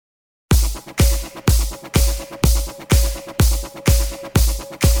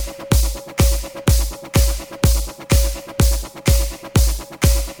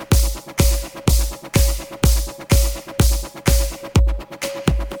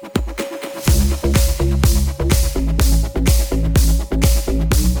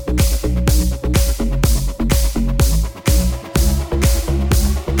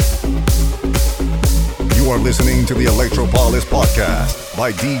listening to the Electropolis podcast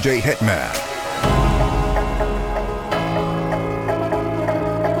by DJ Hitman.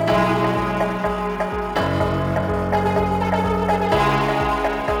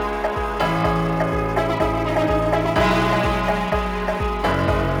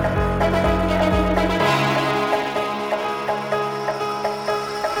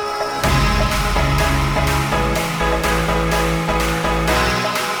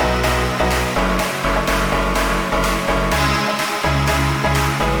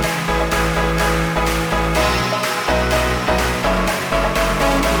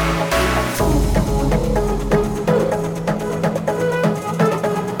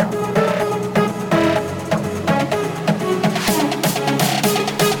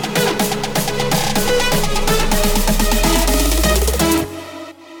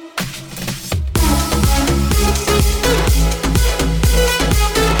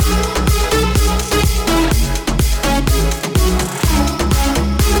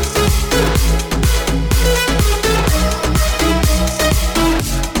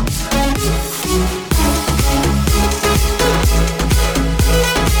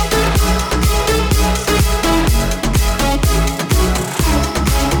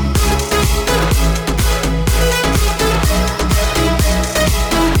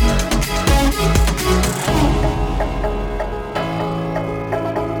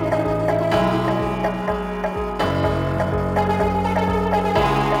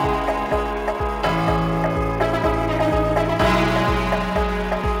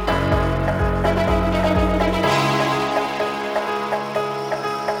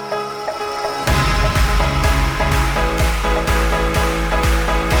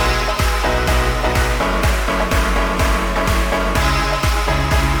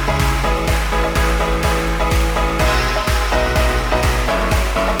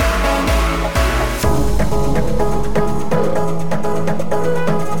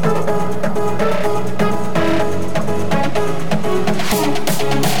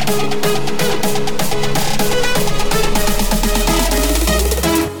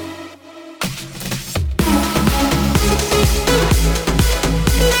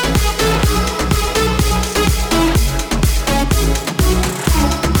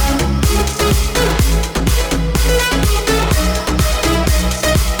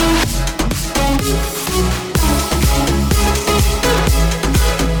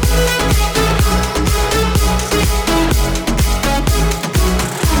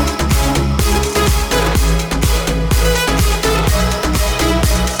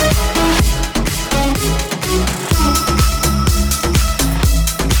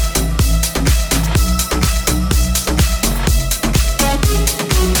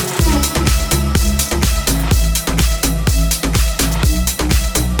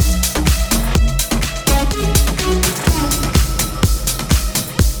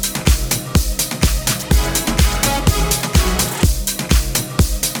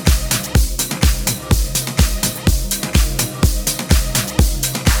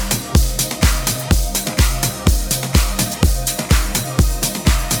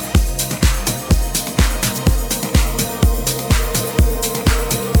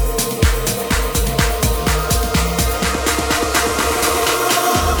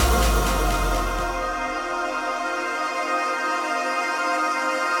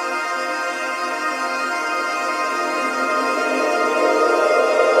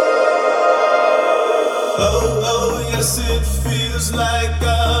 Yes, it feels like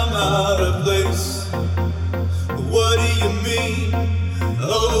I'm out of place. What do you mean?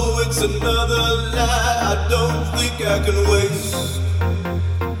 Oh, it's another lie I don't think I can waste.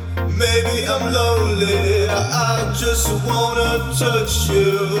 Maybe I'm lonely, I just wanna touch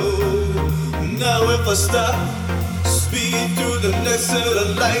you. Now if I stop, speed through the next set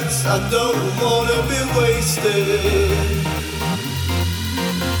of lights, I don't wanna be wasted.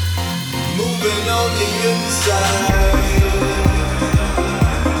 Moving on the inside,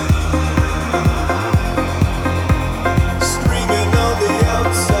 screaming on the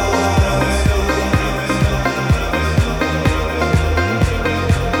outside.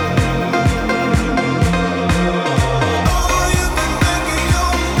 Oh, you can make it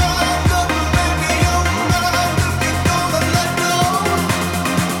your mind up, make it your mind if you're gonna let go.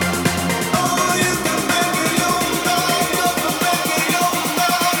 Oh, you can make it your mind up, make it your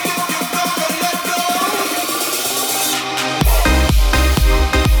mind if you're gonna let go.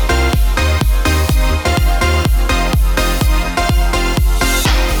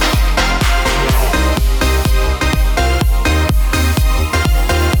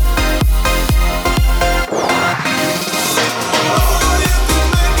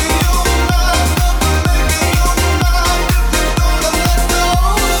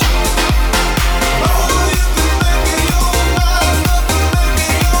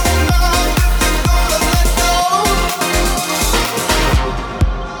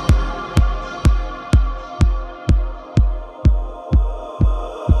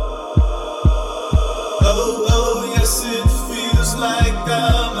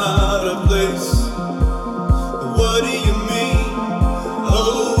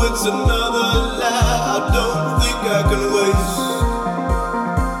 it's another lie I don't think I can waste.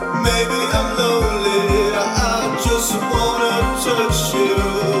 Maybe I'm lonely, I just wanna touch you.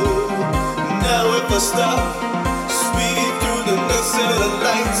 Now if I stop, speed through the next set of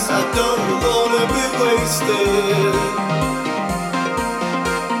lights, I don't wanna be wasted.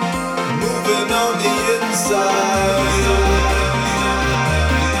 Moving on the inside,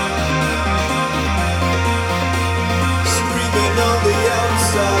 screaming on the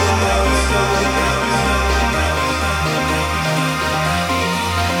outside.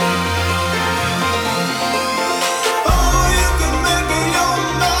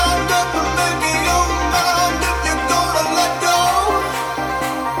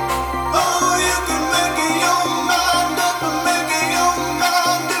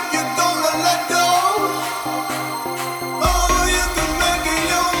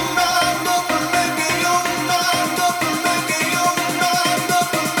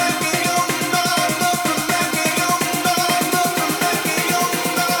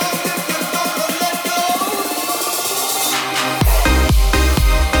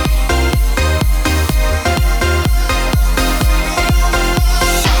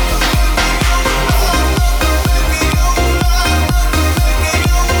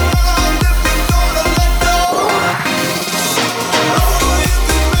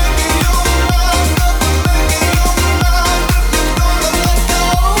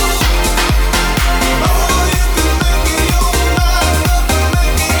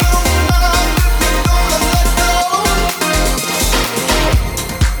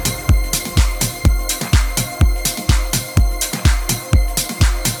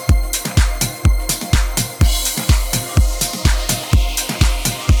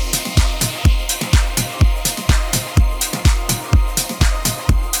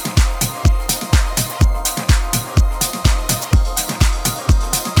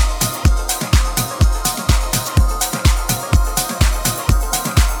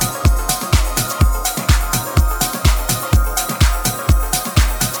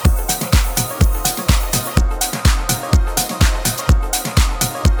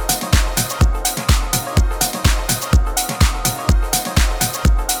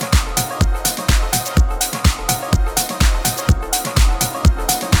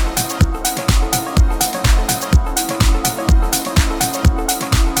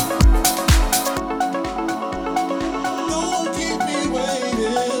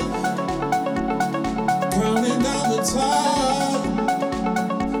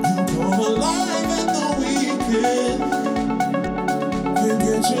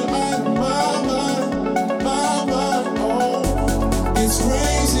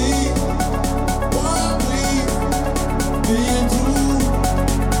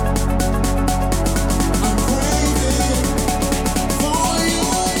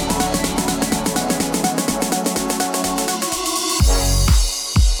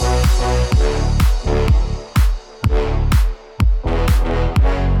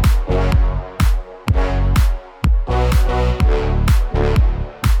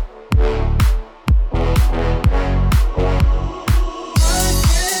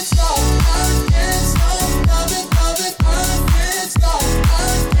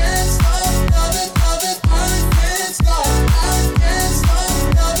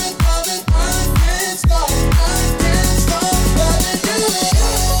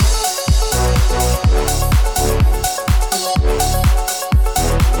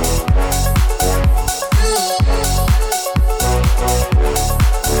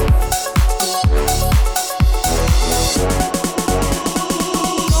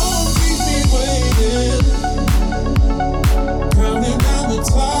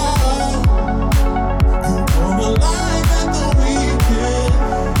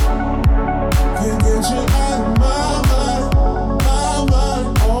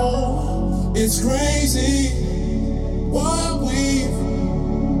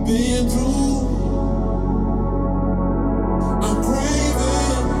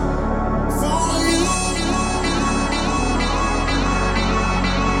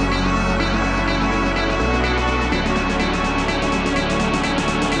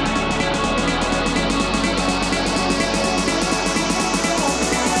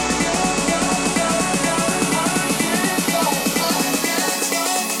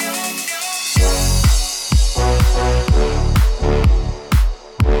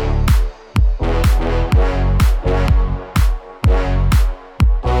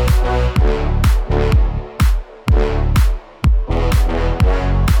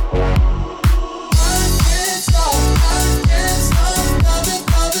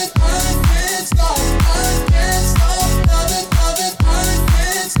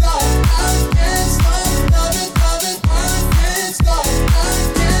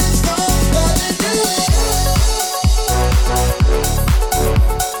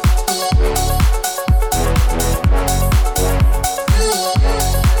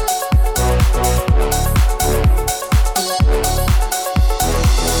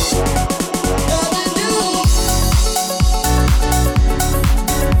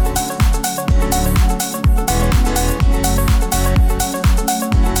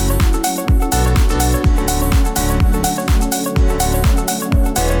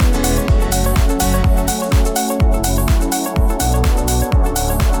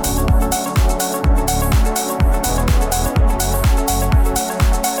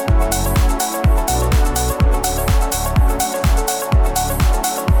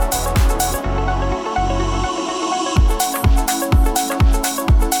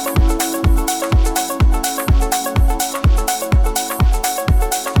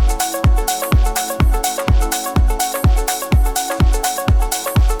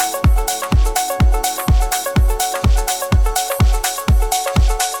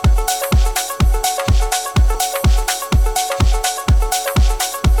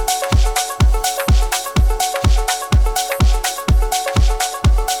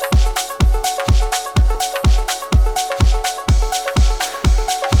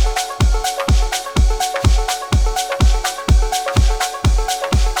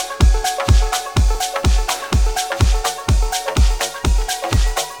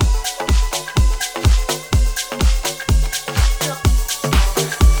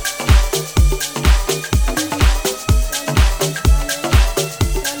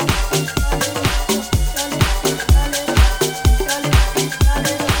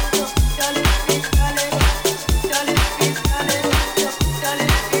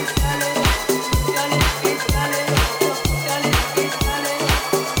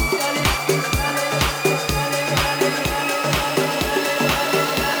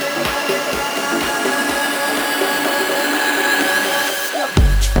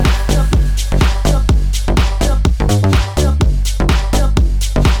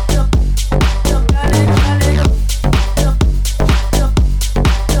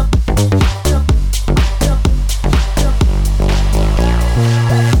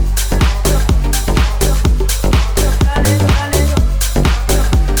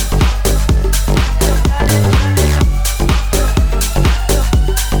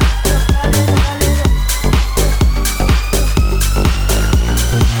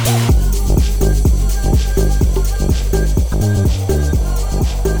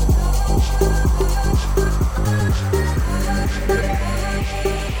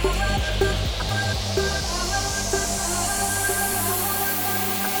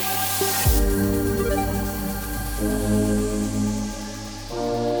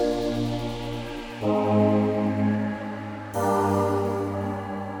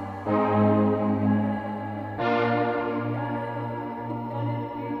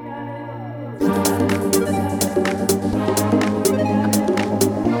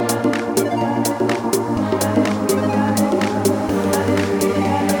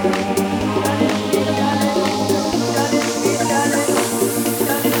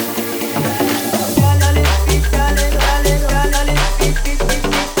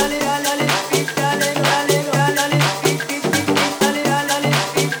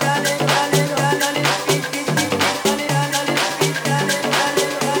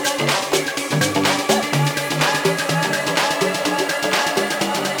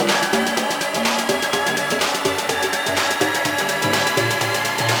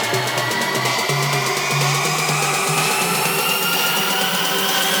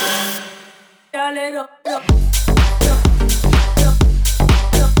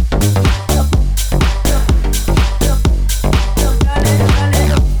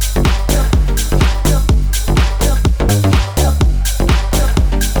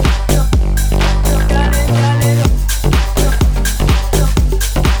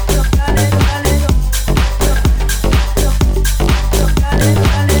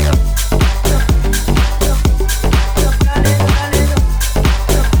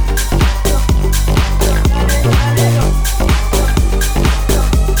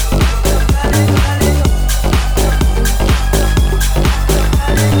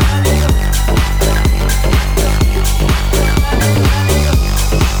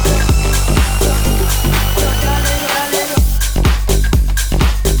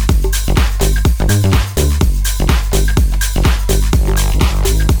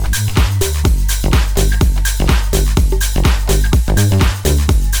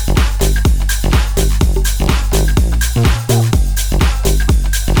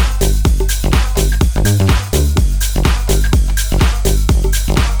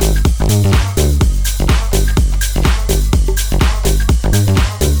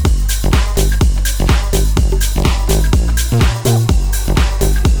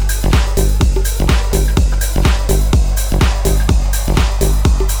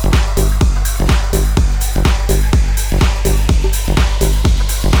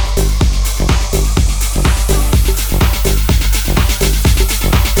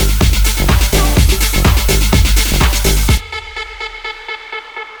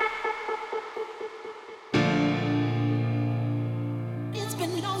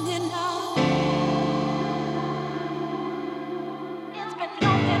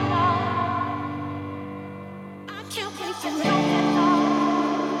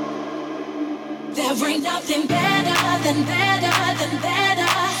 There ain't nothing better than better than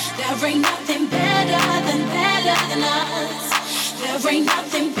better. There ain't nothing better than us. There ain't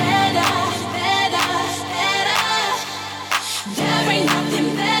nothing better, better, better. There ain't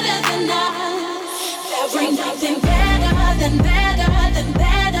nothing better than us. There ain't nothing better than better than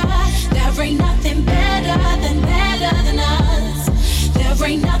better. There ain't nothing better than us. There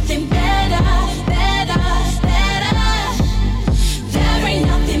ain't nothing better, better, better. There ain't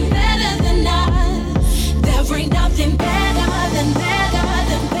nothing better than us. There ain't nothing better than better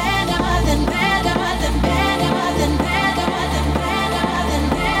than better than better than better than better than better than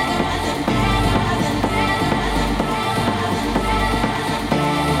better than better than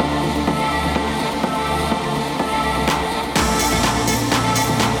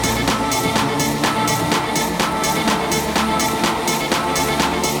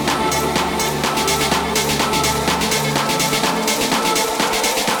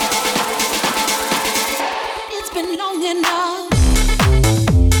It's been long enough.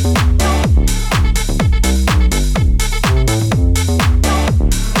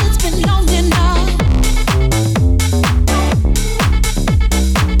 It's been long enough.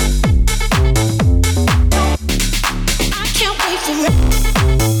 I can't wait for it.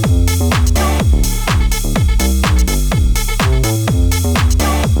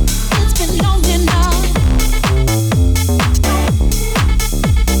 It's been long enough.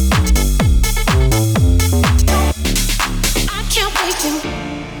 I can't wait for it.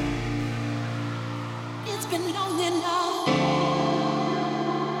 It's been long enough.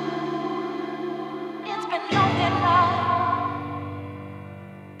 It's been long enough.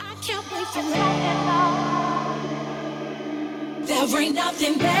 I can't wait for it. There ain't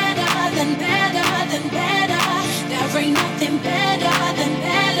nothing better than better than better. There ain't nothing better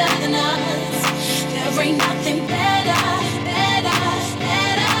than us. There ain't nothing better, better,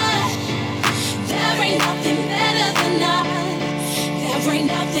 better. There ain't nothing better than us. There ain't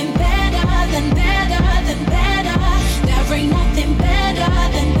nothing better than better than better. There ain't nothing better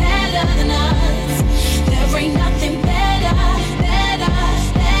than us. There ain't nothing better, better,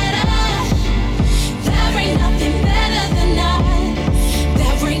 better. There ain't nothing better than us.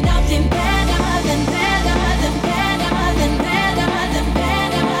 There ain't nothing better than better than better than better than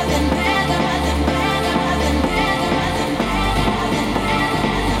better than better than better than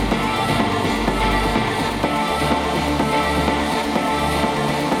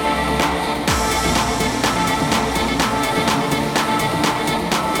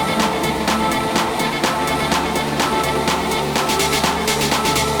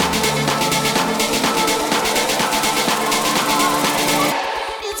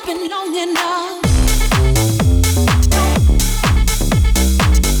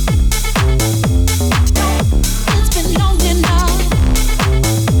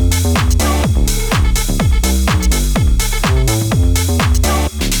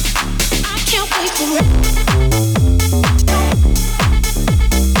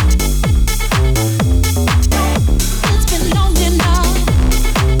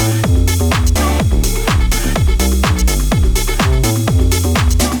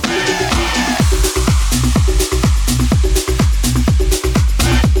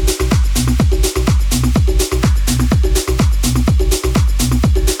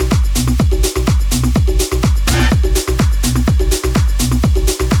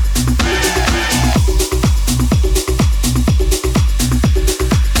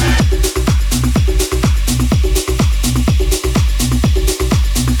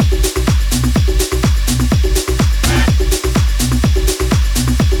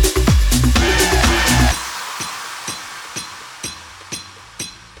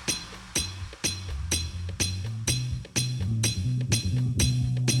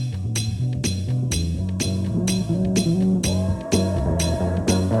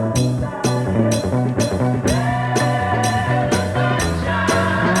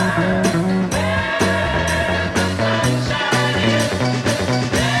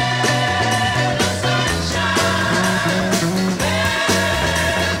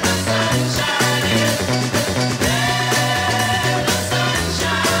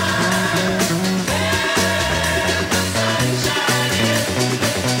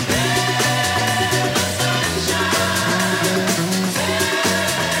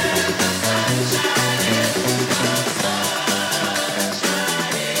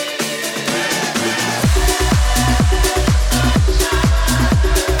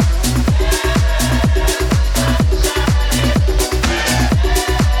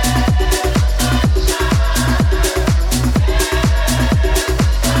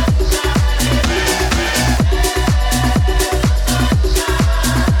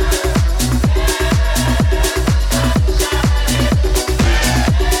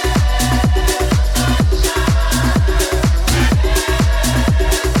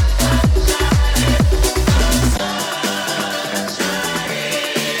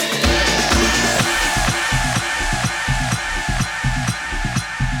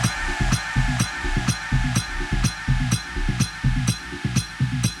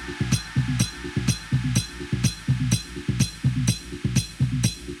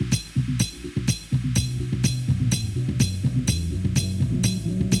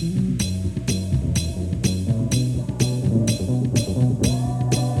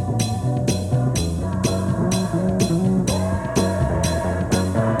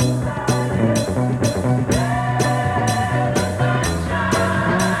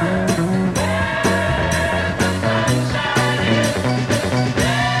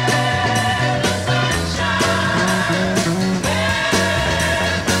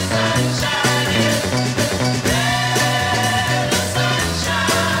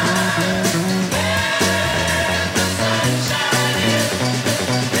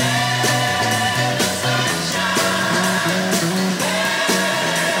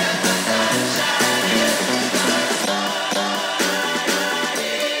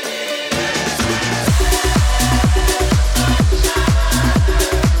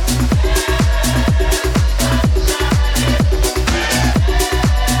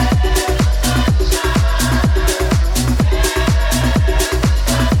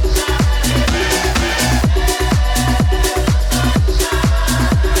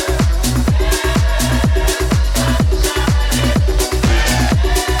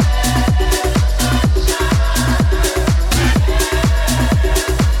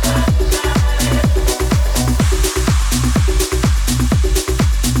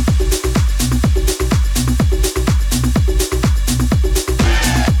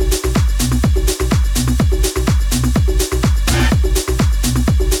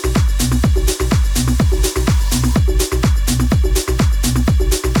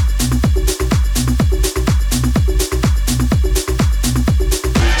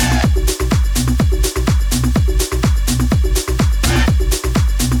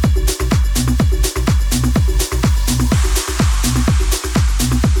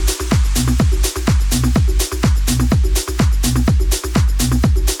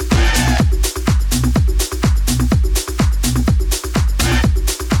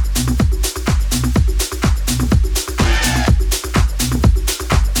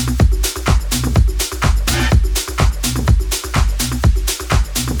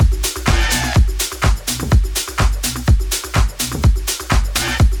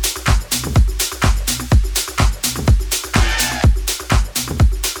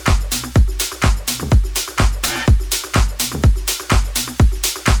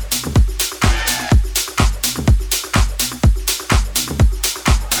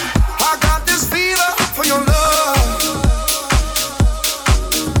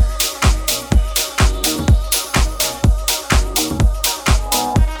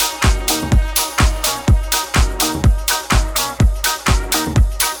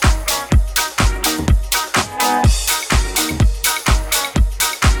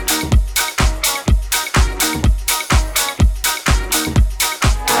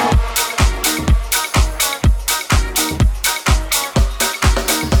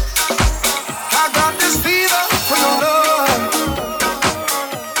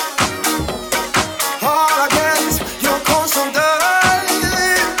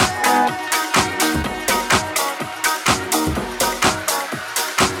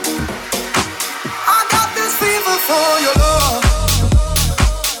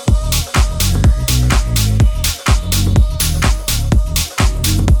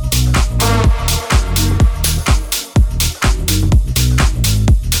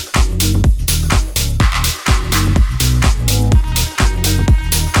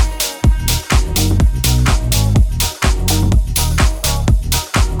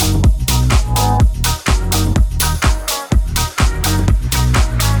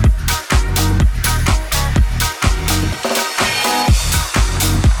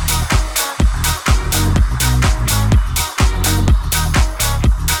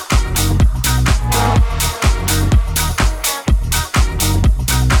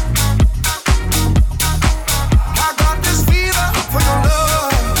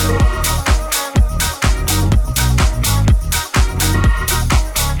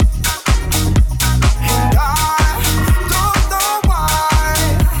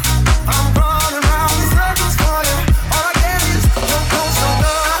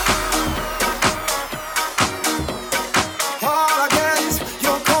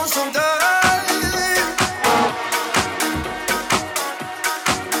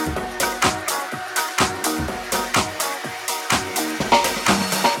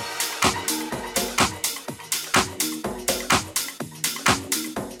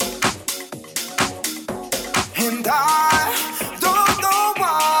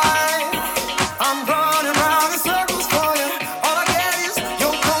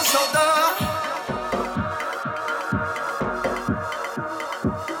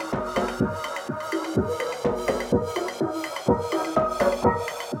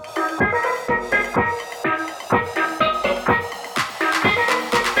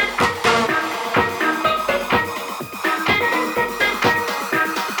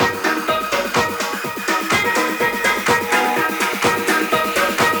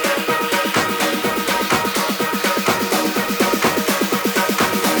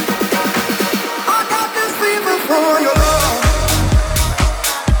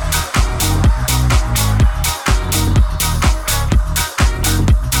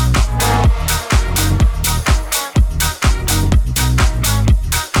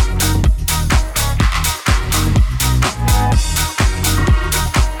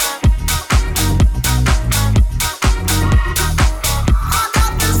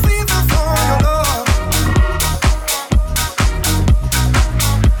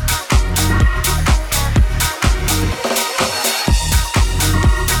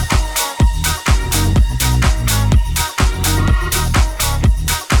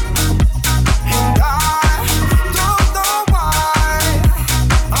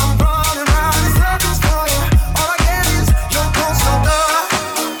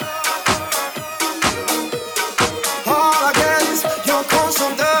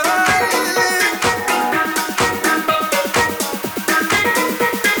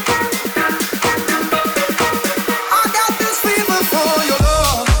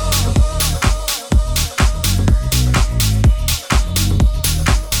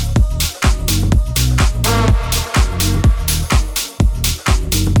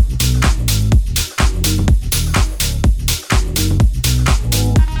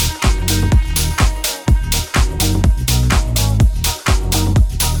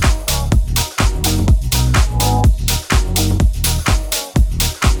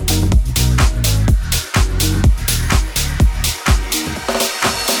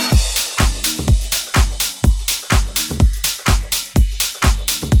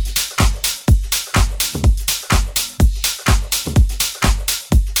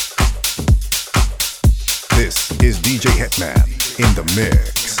is DJ Hitman in the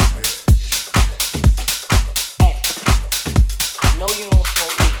mix. I know you don't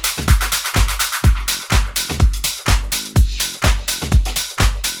smoke weed.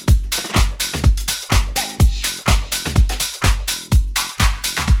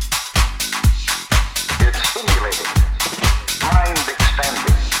 It's stimulating, mind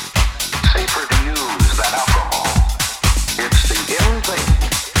expanding, safer to use than alcohol. It's the in thing,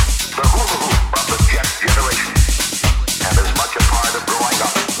 the hula hoop of the jet generation, and as much a part of growing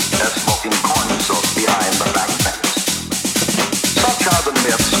up as smoking corn silk behind the back fence. Such are the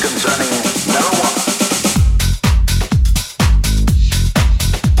myths concerning marijuana.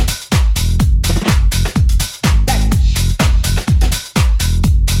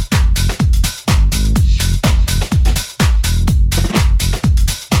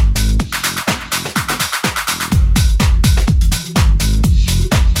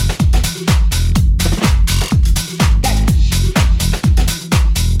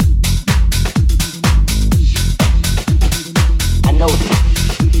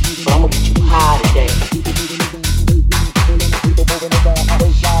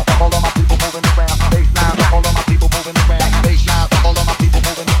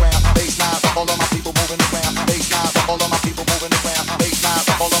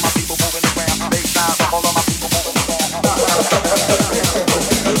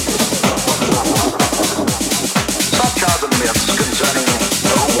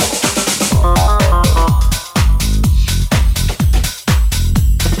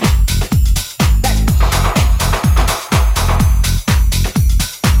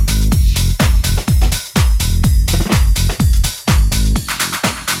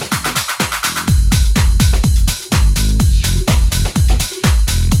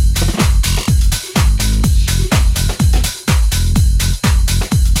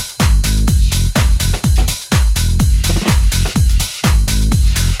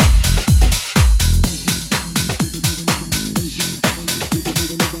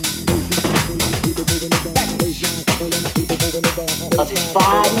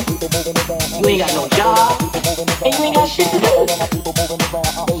 You ain't got no job, and you ain't got shit to do.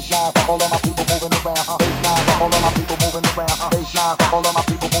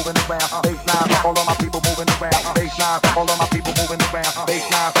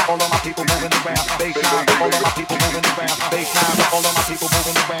 Baseline, baseline for all of my people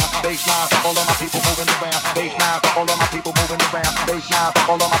moving around. Baseline for all of my people moving around. Baseline for all of my people moving around. Baseline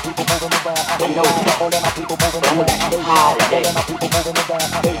for all of my people moving around. Baseline for all of my people moving around. Baseline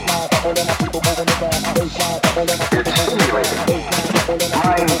for all of my people moving around. Baseline for all of my people moving around. Baseline for all of my people moving around.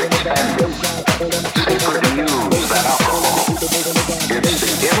 Mind expanded. Safer to use than alcohol. It's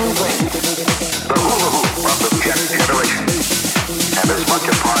the in thing, the hula hoop of the jet generation, and as much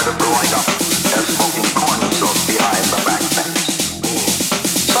a part of growing up as smoking corn silk behind the back fence.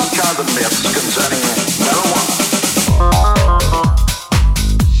 Such are the myths concerning marijuana.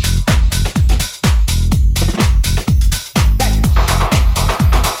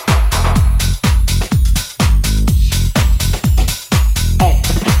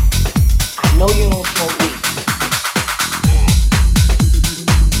 No, you don't smoke weed.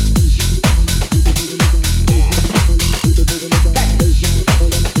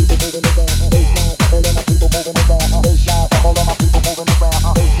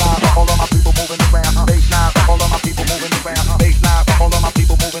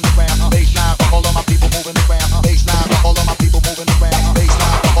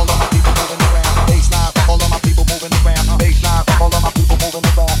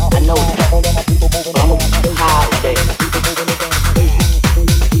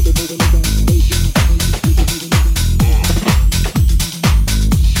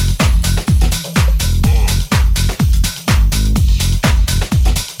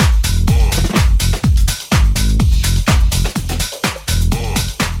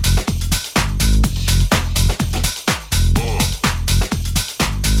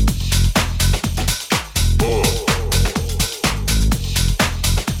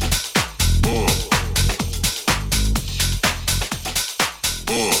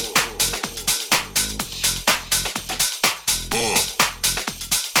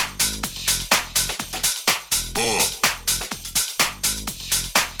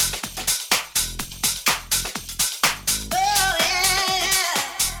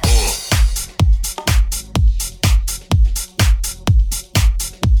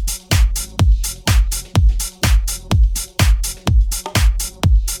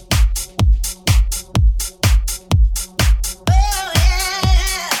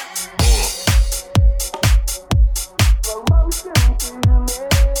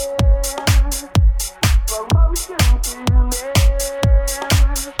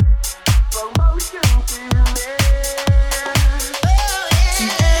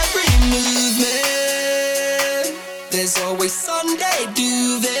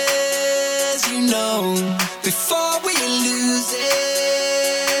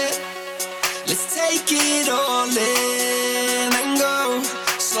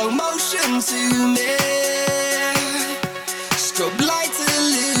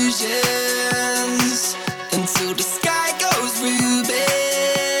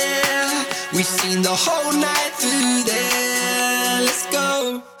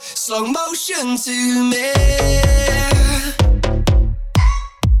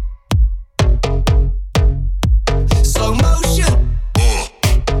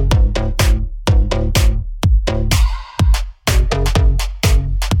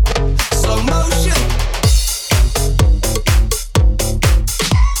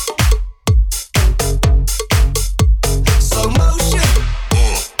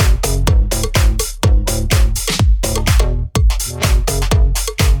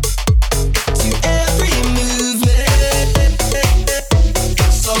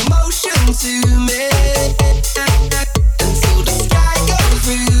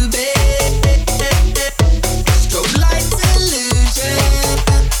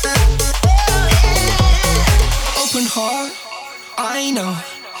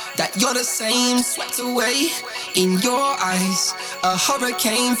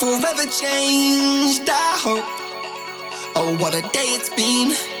 Hurricane forever changed our hope. Oh, what a day it's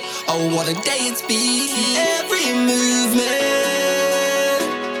been. Oh, what a day it's been. Every movement,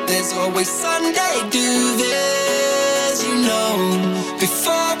 there's always Sunday do this, you know.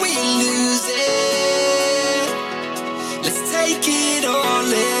 Before we lose it, let's take it all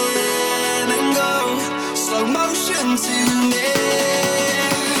in and go slow motion to me.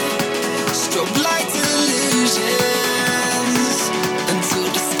 Strobe light illusion.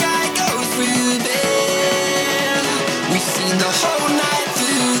 The whole night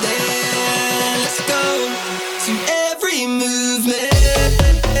through there, let's go to every movement,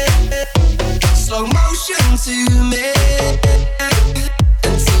 slow motion to me.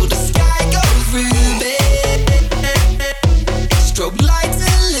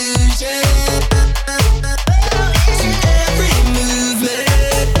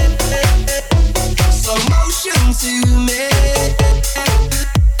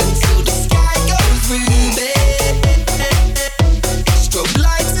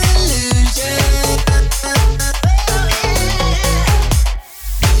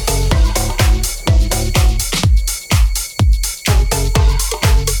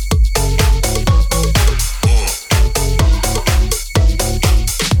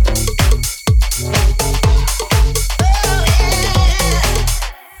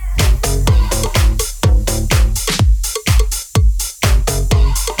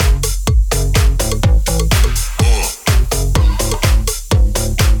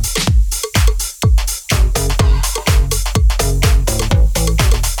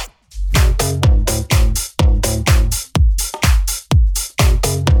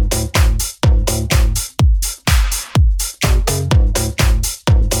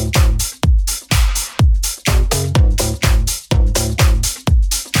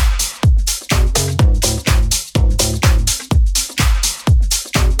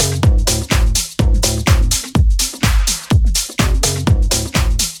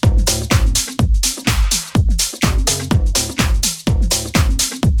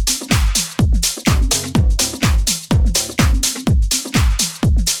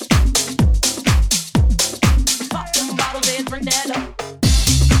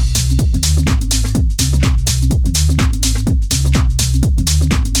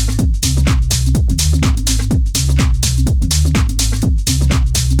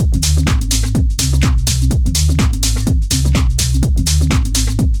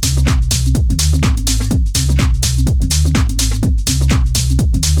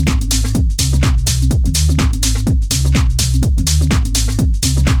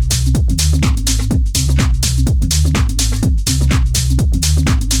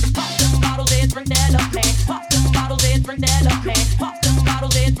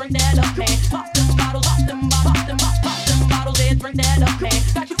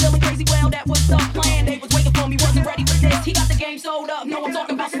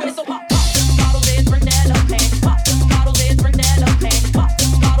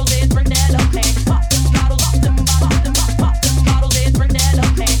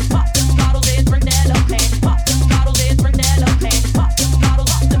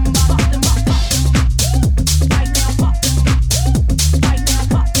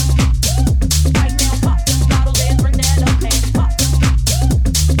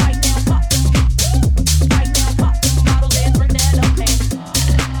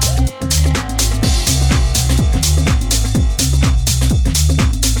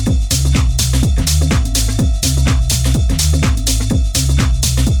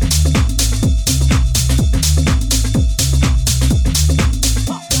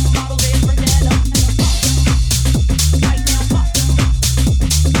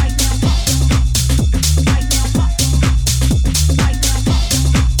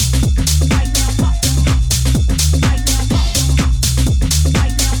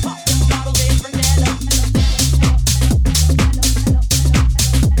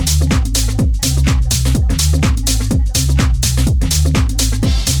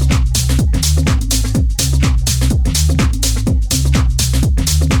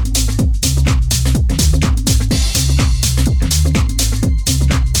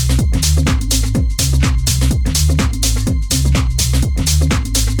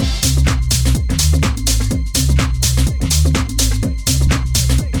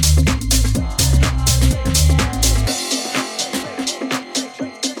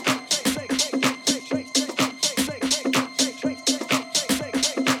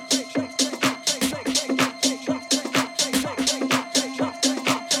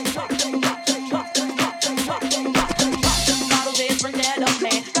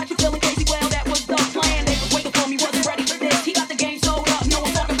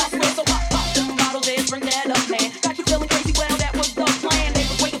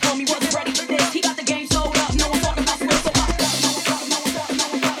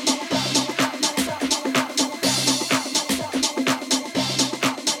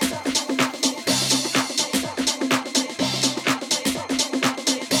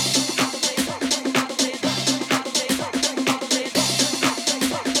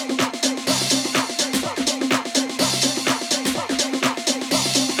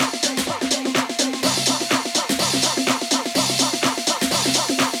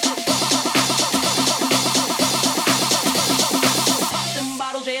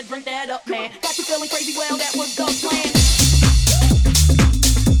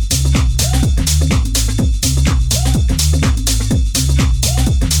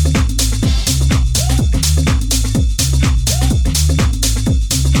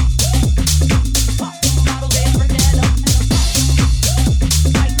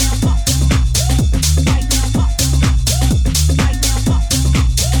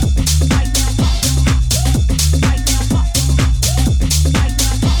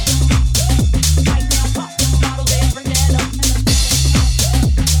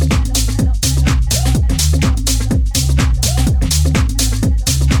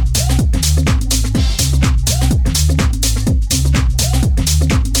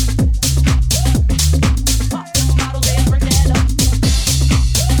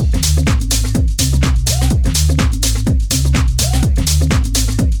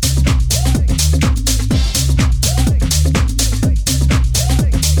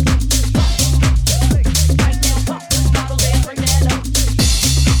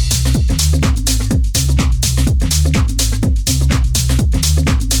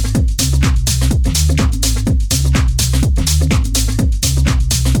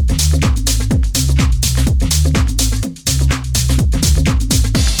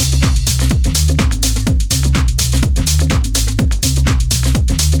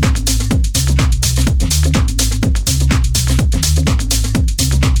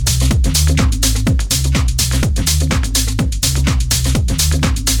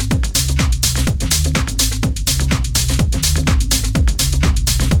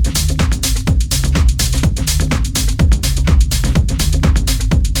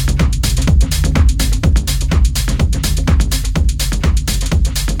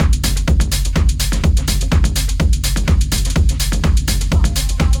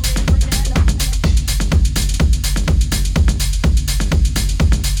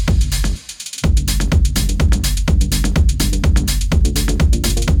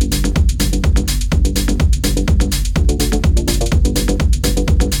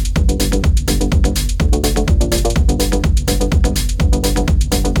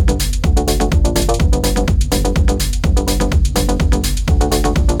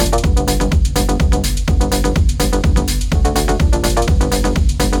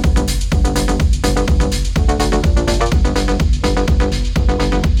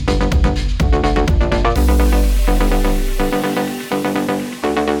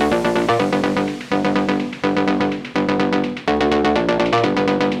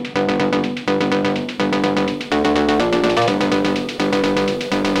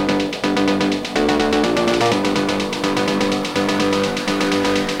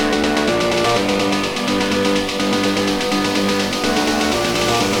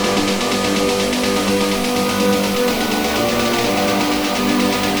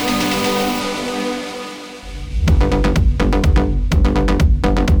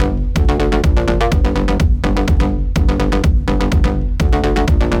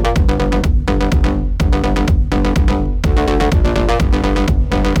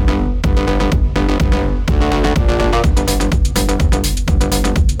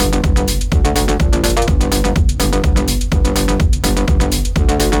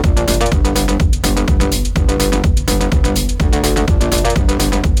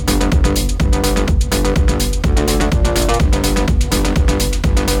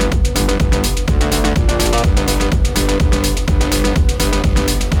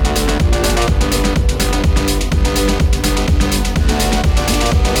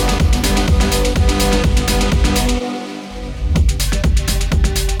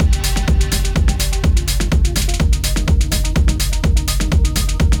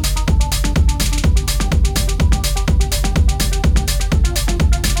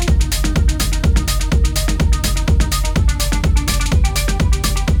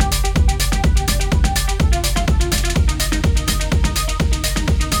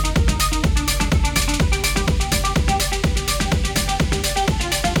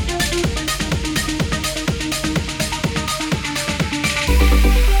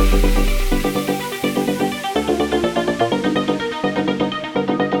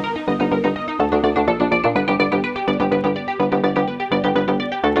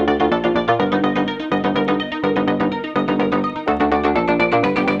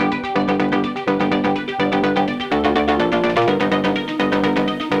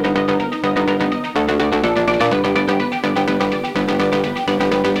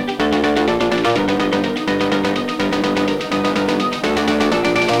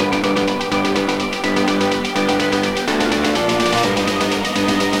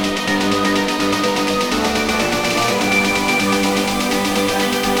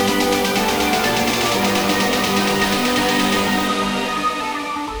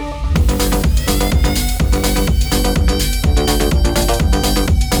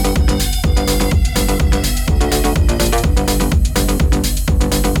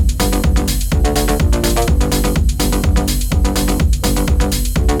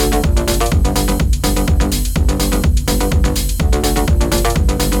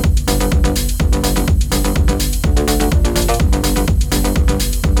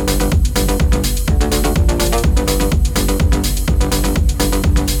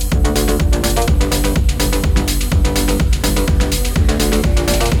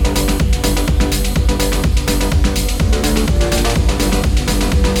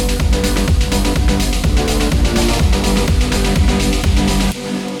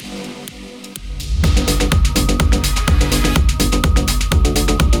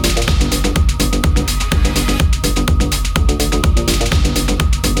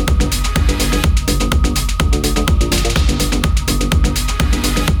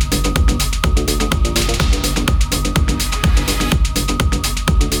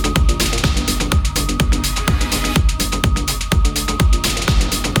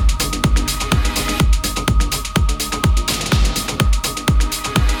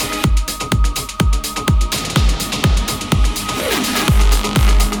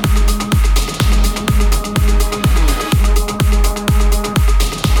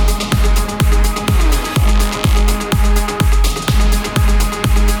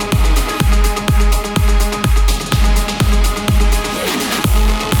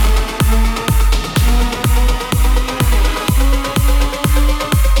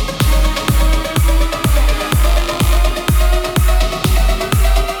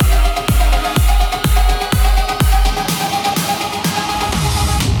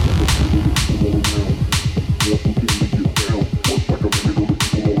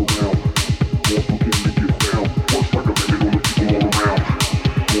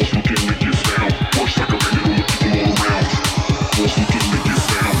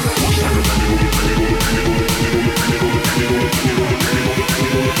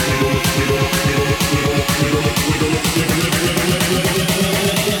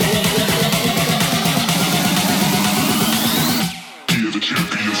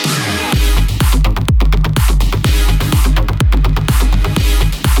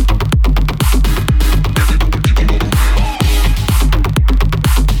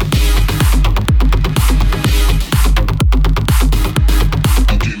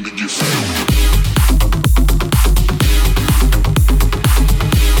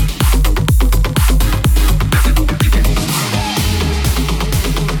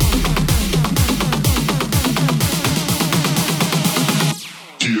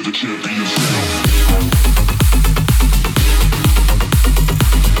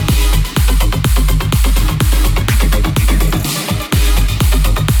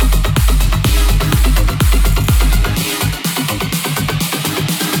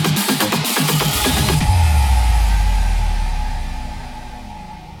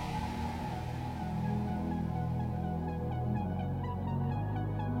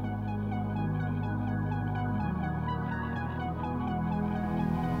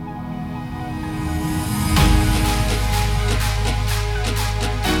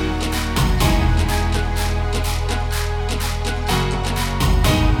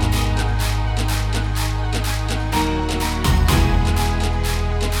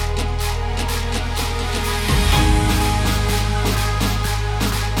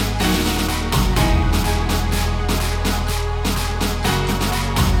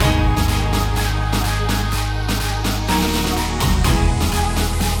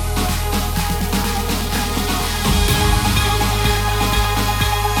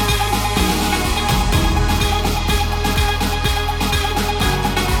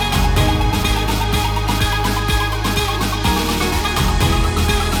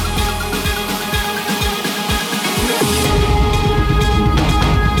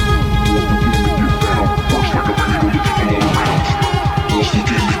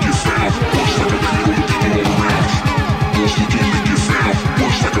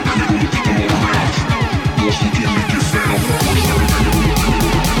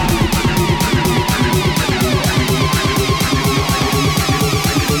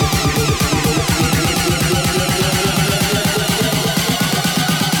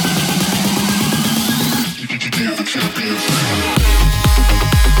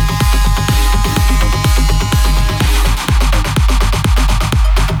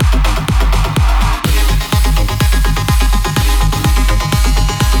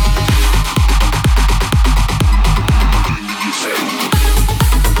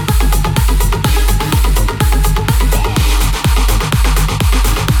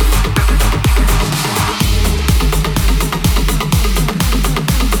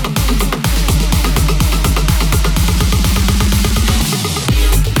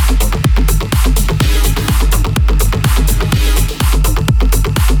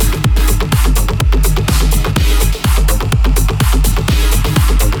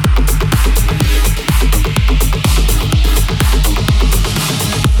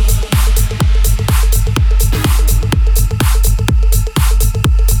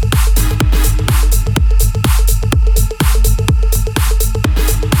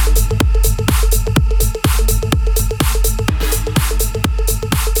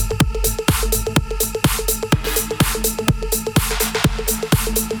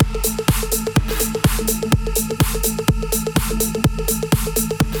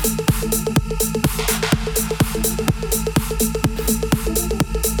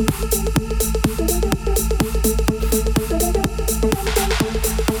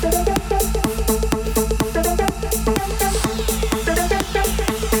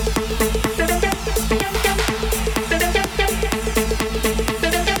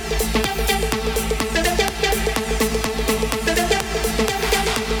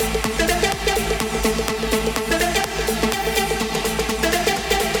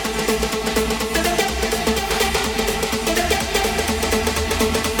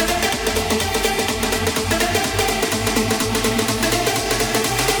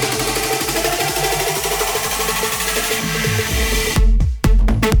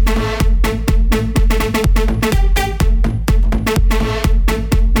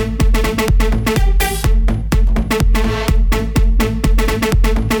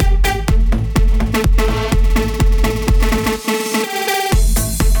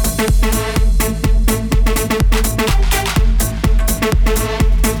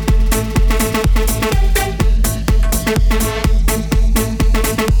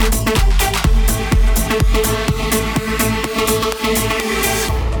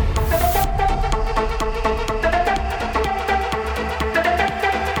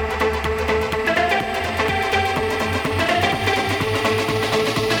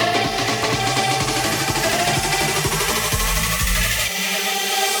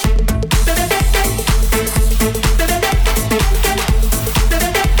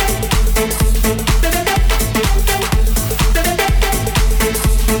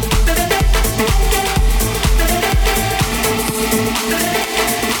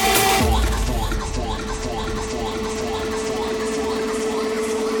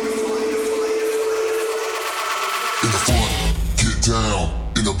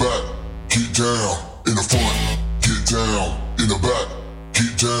 in the back, get down in the front, get down in the back,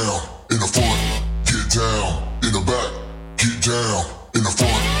 get down in the front, get down in the back, get down in the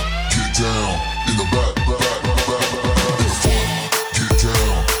front, get down in the back, back, back, in the front, get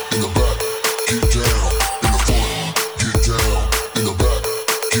down in the back, get down in the front, get down in the back,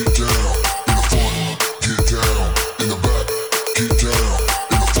 get down in the front, get down in the back, get down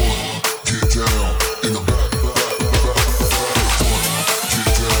in the front, get down in the back, back, back, in the front,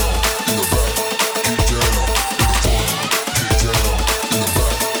 get down in the back, get down in the front, get down in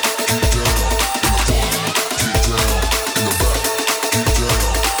the back,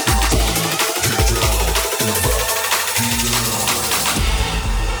 get down in the front, get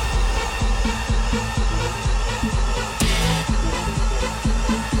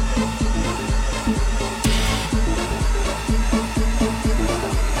down in the back, get down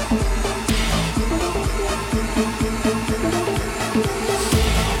in the front, get down in the back, get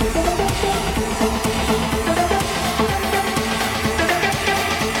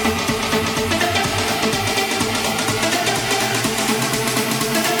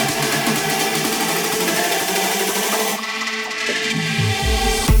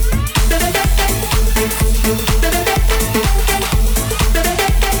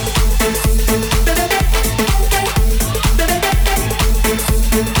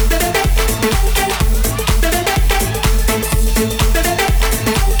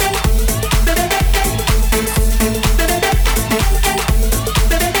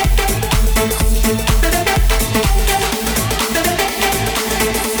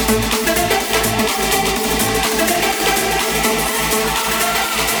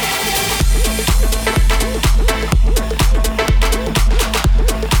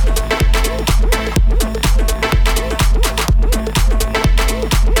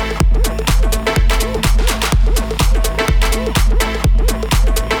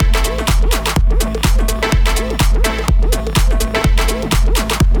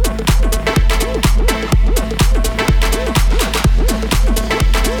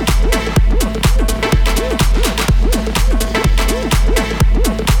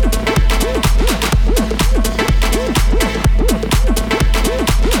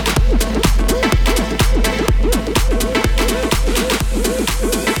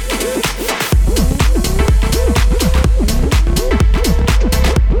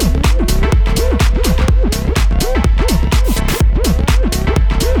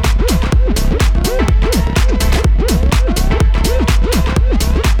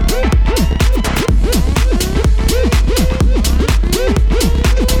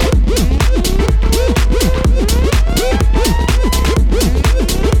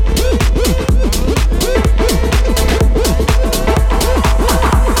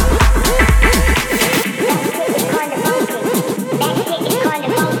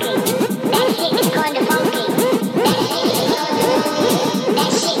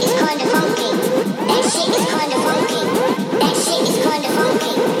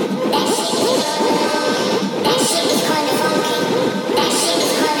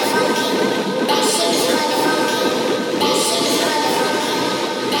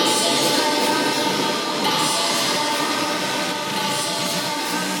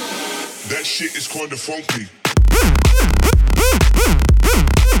That shit is kinda funky.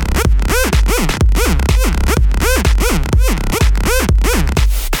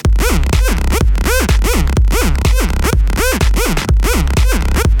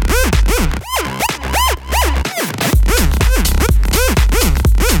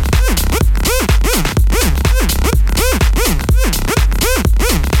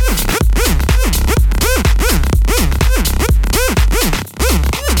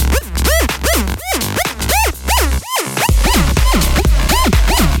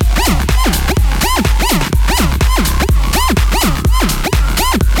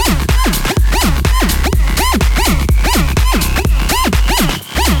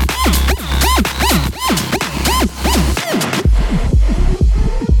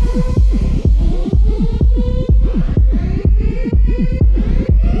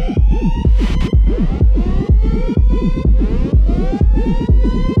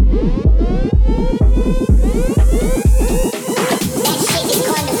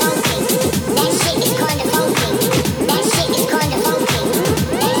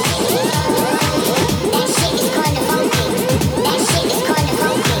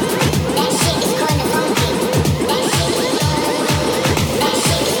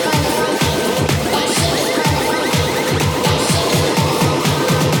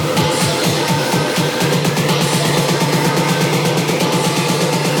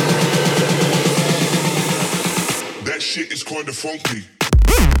 That shit is kinda funky.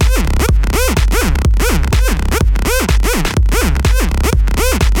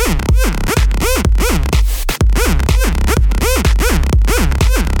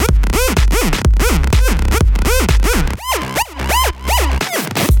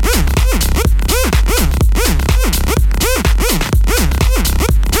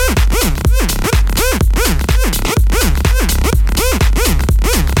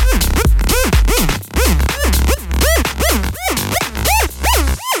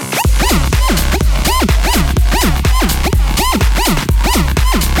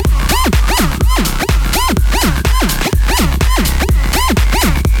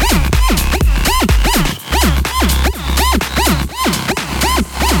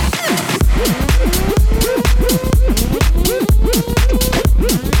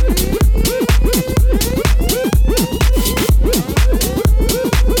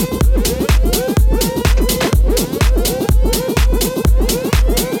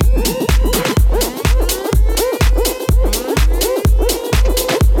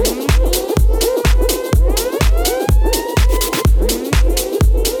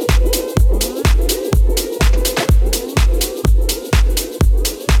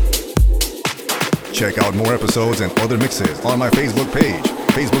 Check out more episodes and other mixes on my Facebook page,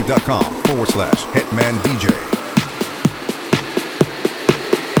 facebook.com/HitmanDJ.